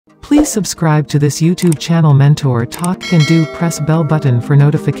Please subscribe to this YouTube channel. Mentor Talk and do press bell button for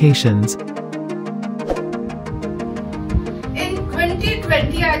notifications. In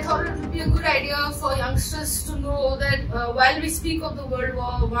 2020, I thought it would be a good idea for youngsters to know that while we speak of the World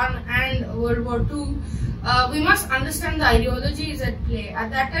War I and World War II, we must understand the ideologies at play. At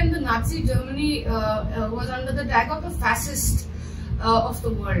that time, the Nazi Germany was under the tag of the fascist of the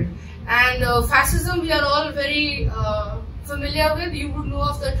world. And fascism, we are all very familiar with. You would know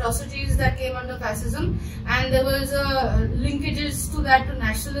of the atrocities that came under fascism, and there was linkages to that to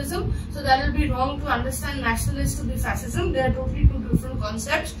nationalism. So that will be wrong to understand nationalist to be fascism. They are totally two different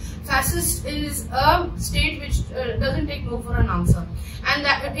concepts. Fascist is a state which doesn't take no for an answer. And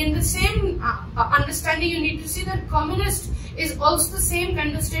that in the same understanding, you need to see that communist is also the same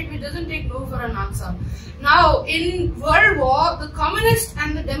kind of state which doesn't take no for an answer. Now, in World War, the communist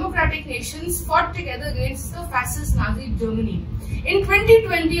and the democratic nations fought together against the fascist Nazi Germany. In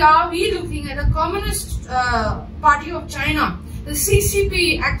 2020, are we looking at a communist party of China, the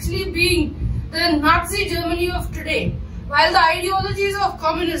CCP, actually being the Nazi Germany of today? While the ideologies of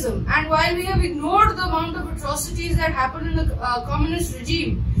communism, and while we have ignored the amount of atrocities that happened in the communist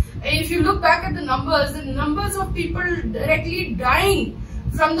regime, if you look back at the numbers of people directly dying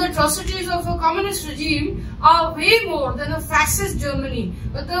from the atrocities of a communist regime are way more than a fascist Germany.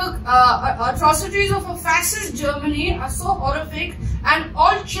 But the atrocities of a fascist Germany are so horrific, and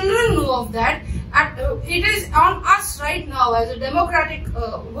all children know of that. It is on us right now as a democratic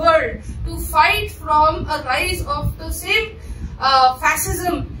world to fight from a rise of the same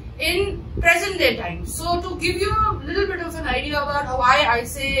fascism in present day time. So to give you a little bit of an idea about why I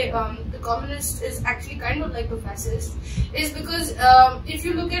say the communist is actually kind of like a fascist, is because if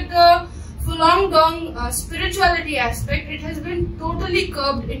you look at the Falun Gong spirituality aspect, it has been totally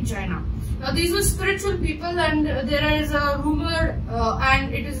curbed in China. Now these were spiritual people, and there is a rumor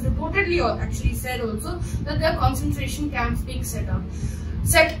and it is reportedly actually said also that there are concentration camps being set up,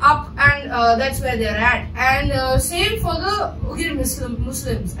 and that's where they're at. And same for the Uyghur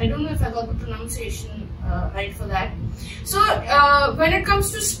Muslims. I don't know if I got the pronunciation right for that. So when it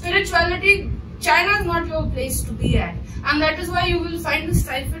comes to spirituality, China is not your place to be at, and that is why you will find the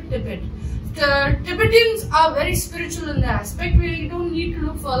strife with Tibet. The Tibetans are very spiritual in their aspect. We don't need to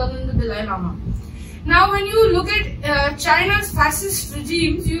look further than the Dalai Lama. Now, when you look at China's fascist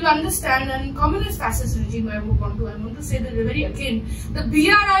regimes, you will understand, and communist fascist regime I want to say that they're very akin. The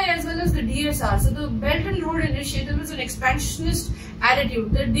BRI as well as the DSR, so the Belt and Road Initiative is an expansionist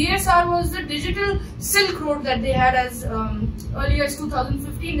attitude. The DSR was the digital Silk Road that they had as early as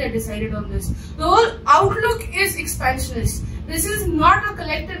 2015 they decided on this. The whole outlook is expansionist. This is not a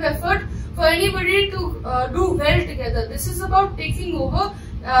collective effort for anybody to do well together. This is about taking over,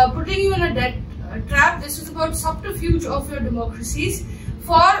 putting you in a debt trap. This is about subterfuge of your democracies,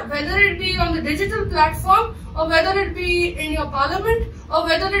 for whether it be on the digital platform, or whether it be in your parliament, or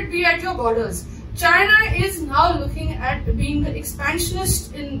whether it be at your borders. China is now looking at being the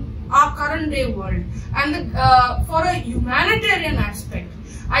expansionist in our current day world, and for a humanitarian aspect,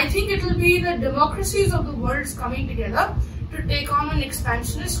 I think it will be the democracies of the world coming together to take on an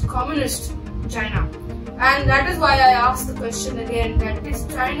expansionist communist China. And that is why I asked the question again, that is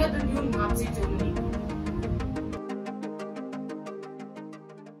China the new Nazi Germany?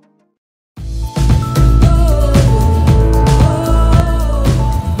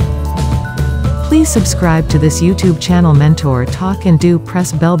 Please subscribe to this YouTube channel. Mentor Talk and do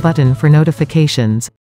press bell button for notifications.